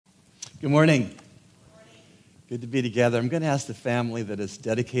Good morning. Good to be together. I'm going to ask the family that is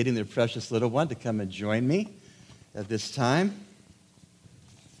dedicating their precious little one to come and join me at this time.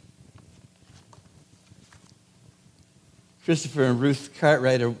 Christopher and Ruth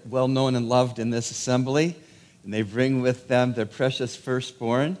Cartwright are well known and loved in this assembly, and they bring with them their precious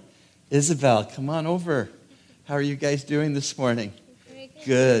firstborn, Isabel. Come on over. How are you guys doing this morning? Very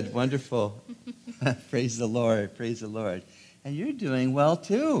Good, wonderful. Praise the Lord, praise the Lord. And you're doing well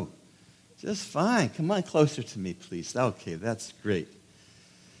too. Just fine. Come on closer to me, please. Okay, that's great.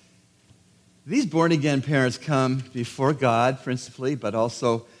 These born-again parents come before God, principally, but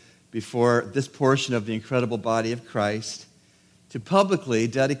also before this portion of the incredible body of Christ, to publicly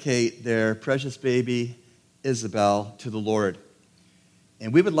dedicate their precious baby, Isabel, to the Lord.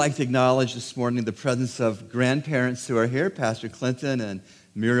 And we would like to acknowledge this morning the presence of grandparents who are here, Pastor Clinton and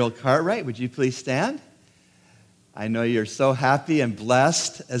Muriel Cartwright. Would you please stand? I know you're so happy and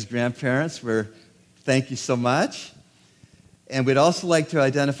blessed as grandparents. Thank you so much. And we'd also like to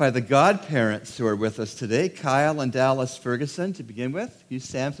identify the godparents who are with us today, Kyle and Dallas Ferguson, to begin with. You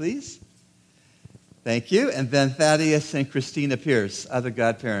stand, please. Thank you. And then Thaddeus and Christina Pierce, other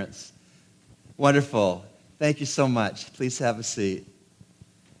godparents. Wonderful. Thank you so much. Please have a seat.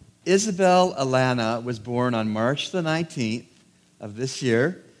 Isabel Alana was born on March the 19th of this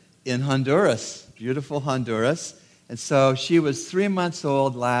year in Honduras, beautiful Honduras. And so she was 3 months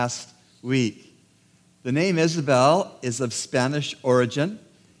old last week. The name Isabel is of Spanish origin,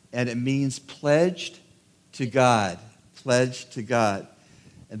 and it means pledged to God. Pledged to God.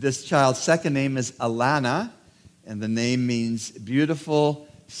 And this child's second name is Alana, and the name means beautiful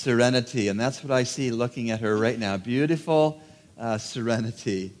serenity. And that's what I see looking at her right now, beautiful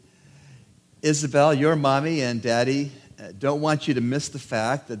serenity. Isabel, your mommy and daddy don't want you to miss the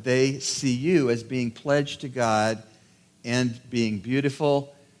fact that they see you as being pledged to God and being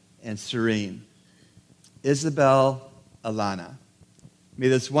beautiful and serene. Isabel Alana. May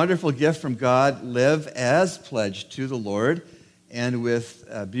this wonderful gift from God live as pledged to the Lord and with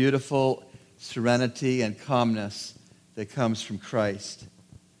beautiful serenity and calmness that comes from Christ.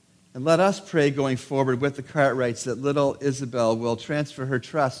 And let us pray going forward with the Cartwrights that little Isabel will transfer her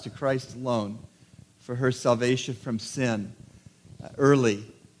trust to Christ alone for her salvation from sin early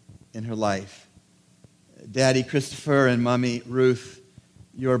in her life. Daddy Christopher and Mommy Ruth,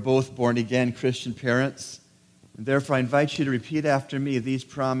 you are both born-again Christian parents. And therefore, I invite you to repeat after me these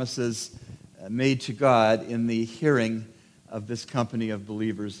promises made to God in the hearing of this company of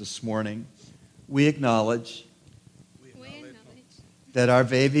believers this morning. We acknowledge that our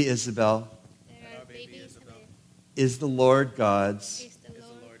baby Isabel is the Lord God's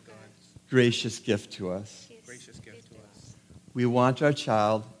gracious gift to us. We want our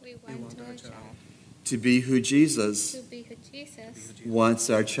child to be who Jesus wants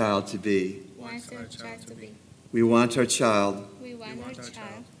our child to be. We want our child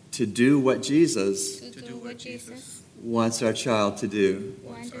to do what Jesus wants our child to do.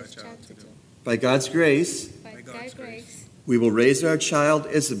 By God's grace, we will raise our child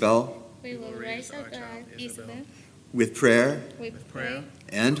Isabel with prayer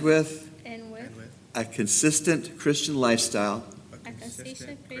and with a consistent Christian lifestyle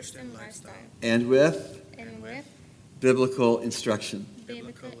and with biblical instruction.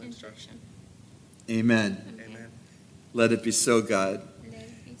 Amen. Let it be so, God. Do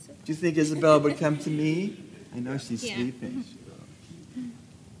you think Isabel would come to me? I know she's sleeping.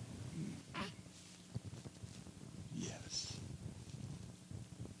 Yes.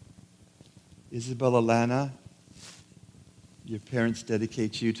 Isabel Alana, your parents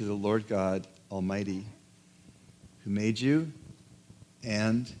dedicate you to the Lord God Almighty, who made you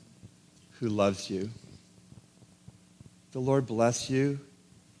and who loves you. The Lord bless you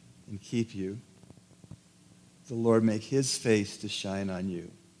and keep you. The Lord make his face to shine on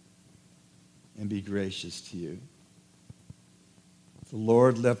you and be gracious to you. The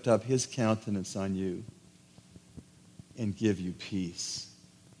Lord lift up his countenance on you and give you peace.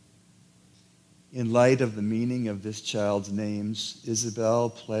 In light of the meaning of this child's names, Isabel,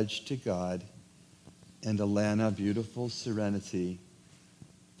 pledged to God, and Alana, beautiful serenity,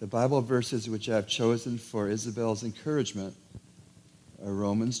 the Bible verses which I have chosen for Isabel's encouragement are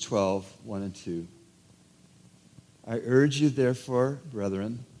Romans 12, 1 and 2. I urge you, therefore,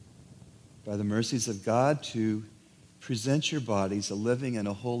 brethren, by the mercies of God, to present your bodies a living and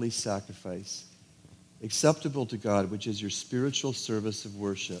a holy sacrifice, acceptable to God, which is your spiritual service of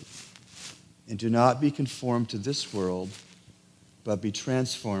worship. And do not be conformed to this world, but be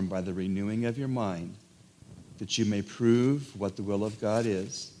transformed by the renewing of your mind, that you may prove what the will of God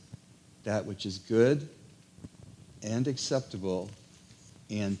is, that which is good and acceptable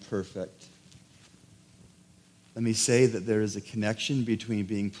and perfect. Let me say that there is a connection between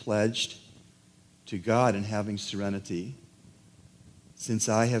being pledged to God and having serenity. Since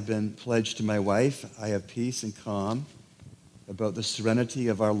I have been pledged to my wife, I have peace and calm about the serenity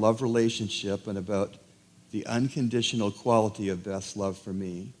of our love relationship and about the unconditional quality of Beth's love for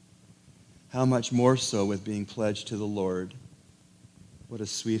me. How much more so with being pledged to the Lord. What a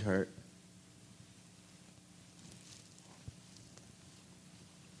sweetheart.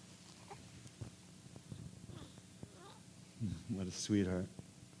 What a sweetheart.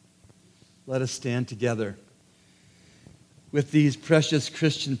 Let us stand together with these precious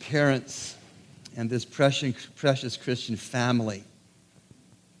Christian parents and this precious Christian family.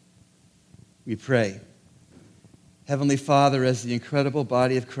 We pray. Heavenly Father, as the incredible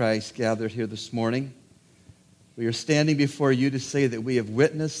body of Christ gathered here this morning, we are standing before you to say that we have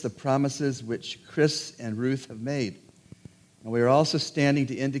witnessed the promises which Chris and Ruth have made. And we are also standing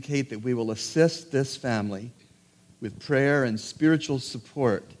to indicate that we will assist this family with prayer and spiritual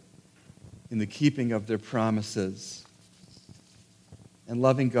support in the keeping of their promises. And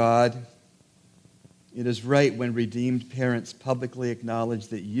loving God, it is right when redeemed parents publicly acknowledge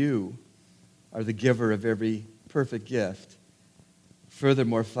that you are the giver of every perfect gift.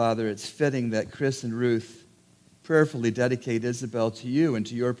 Furthermore, Father, it's fitting that Chris and Ruth prayerfully dedicate Isabel to you and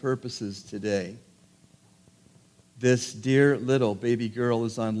to your purposes today. This dear little baby girl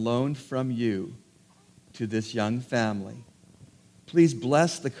is on loan from you to this young family. Please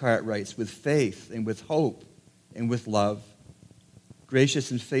bless the Cartwrights with faith and with hope and with love.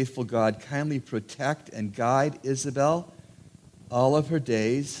 Gracious and faithful God, kindly protect and guide Isabel all of her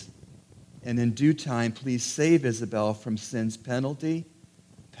days, and in due time, please save Isabel from sin's penalty,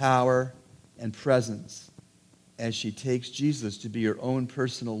 power, and presence as she takes Jesus to be her own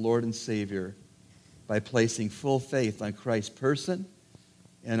personal Lord and Savior by placing full faith on Christ's person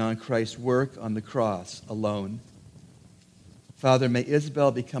and on Christ's work on the cross alone. Father, may Isabel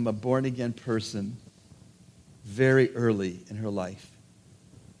become a born-again person very early in her life.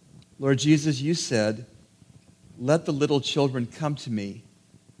 Lord Jesus, you said, "Let the little children come to me,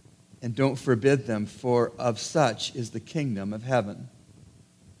 and don't forbid them, for of such is the kingdom of heaven."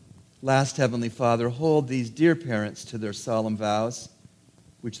 Last, Heavenly Father, hold these dear parents to their solemn vows,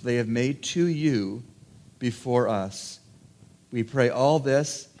 which they have made to you before us. We pray all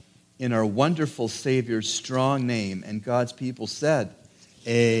this in our wonderful Savior's strong name. And God's people said,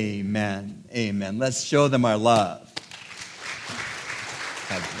 amen. Amen. Let's show them our love.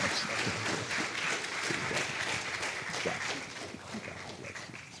 God bless you.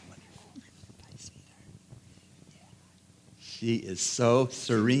 She is so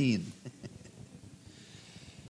serene.